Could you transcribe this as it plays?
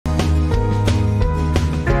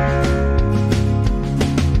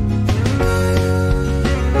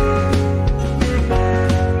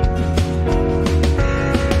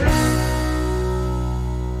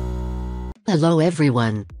Hello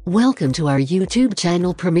everyone, welcome to our YouTube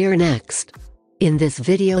channel Premiere Next. In this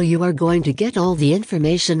video you are going to get all the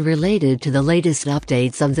information related to the latest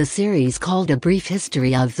updates of the series called A Brief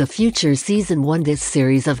History of the Future Season 1. This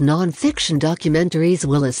series of non-fiction documentaries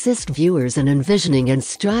will assist viewers in envisioning and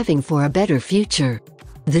striving for a better future.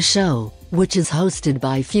 The show, which is hosted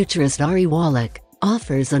by futurist Ari Wallach,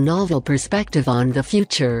 offers a novel perspective on the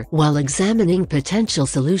future while examining potential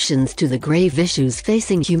solutions to the grave issues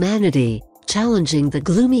facing humanity, challenging the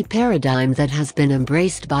gloomy paradigm that has been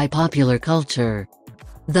embraced by popular culture.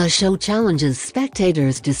 The show challenges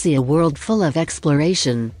spectators to see a world full of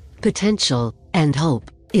exploration, potential, and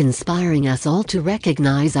hope, inspiring us all to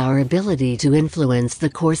recognize our ability to influence the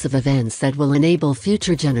course of events that will enable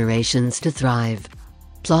future generations to thrive.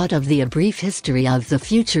 Plot of the A Brief History of the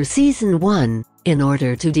Future Season 1. In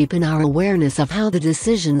order to deepen our awareness of how the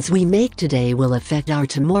decisions we make today will affect our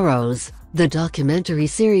tomorrows, the documentary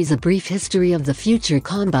series A Brief History of the Future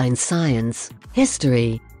combines science,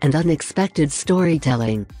 history, and unexpected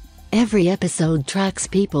storytelling. Every episode tracks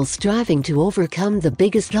people striving to overcome the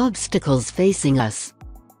biggest obstacles facing us.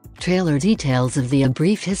 Trailer details of the A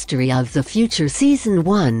Brief History of the Future Season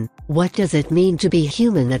 1. What does it mean to be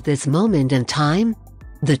human at this moment in time?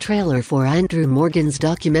 The trailer for Andrew Morgan's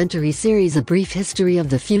documentary series A Brief History of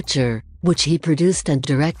the Future, which he produced and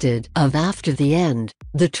directed, of After the End,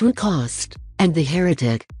 The True Cost, and The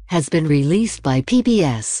Heretic, has been released by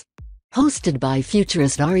PBS. Hosted by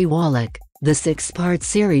futurist Ari Wallach, the 6-part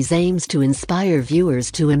series aims to inspire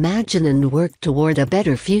viewers to imagine and work toward a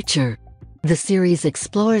better future. The series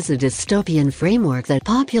explores a dystopian framework that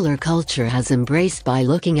popular culture has embraced by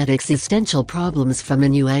looking at existential problems from a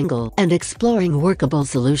new angle and exploring workable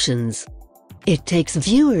solutions. It takes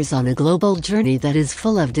viewers on a global journey that is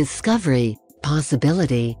full of discovery,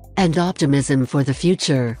 possibility, and optimism for the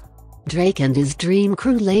future. Drake and his Dream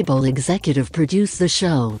Crew label executive produce the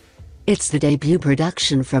show. It's the debut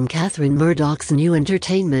production from Catherine Murdoch's new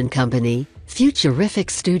entertainment company, Futurific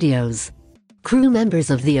Studios. Crew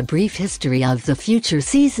members of the A Brief History of the Future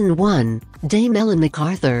Season 1, Dame Ellen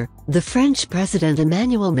MacArthur, the French President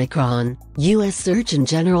Emmanuel Macron, U.S. Surgeon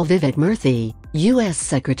General Vivek Murthy, U.S.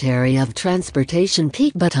 Secretary of Transportation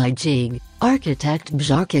Pete Buttigieg, architect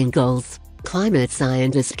Bjarke Ingels, climate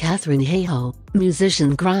scientist Katherine Hayhoe,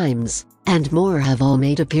 musician Grimes, and more have all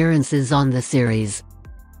made appearances on the series.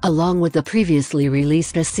 Along with the previously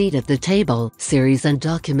released A Seat at the Table series and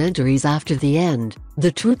documentaries After the End,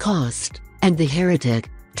 The True Cost, and The Heretic,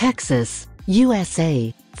 Texas,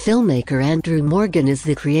 USA, filmmaker Andrew Morgan is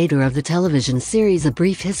the creator of the television series A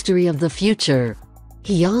Brief History of the Future.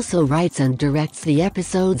 He also writes and directs the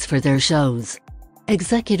episodes for their shows.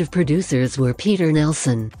 Executive producers were Peter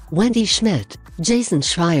Nelson, Wendy Schmidt, Jason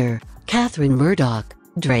Schreier, Catherine Murdoch,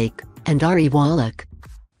 Drake, and Ari Wallach.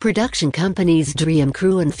 Production companies Dream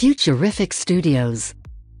Crew and Futurific Studios.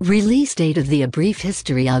 Release date of the A Brief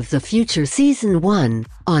History of the Future Season 1,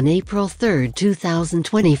 on April 3,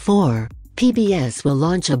 2024, PBS will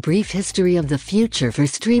launch A Brief History of the Future for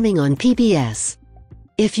streaming on PBS.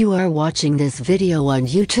 If you are watching this video on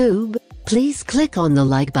YouTube, please click on the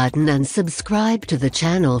like button and subscribe to the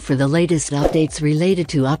channel for the latest updates related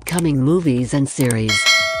to upcoming movies and series.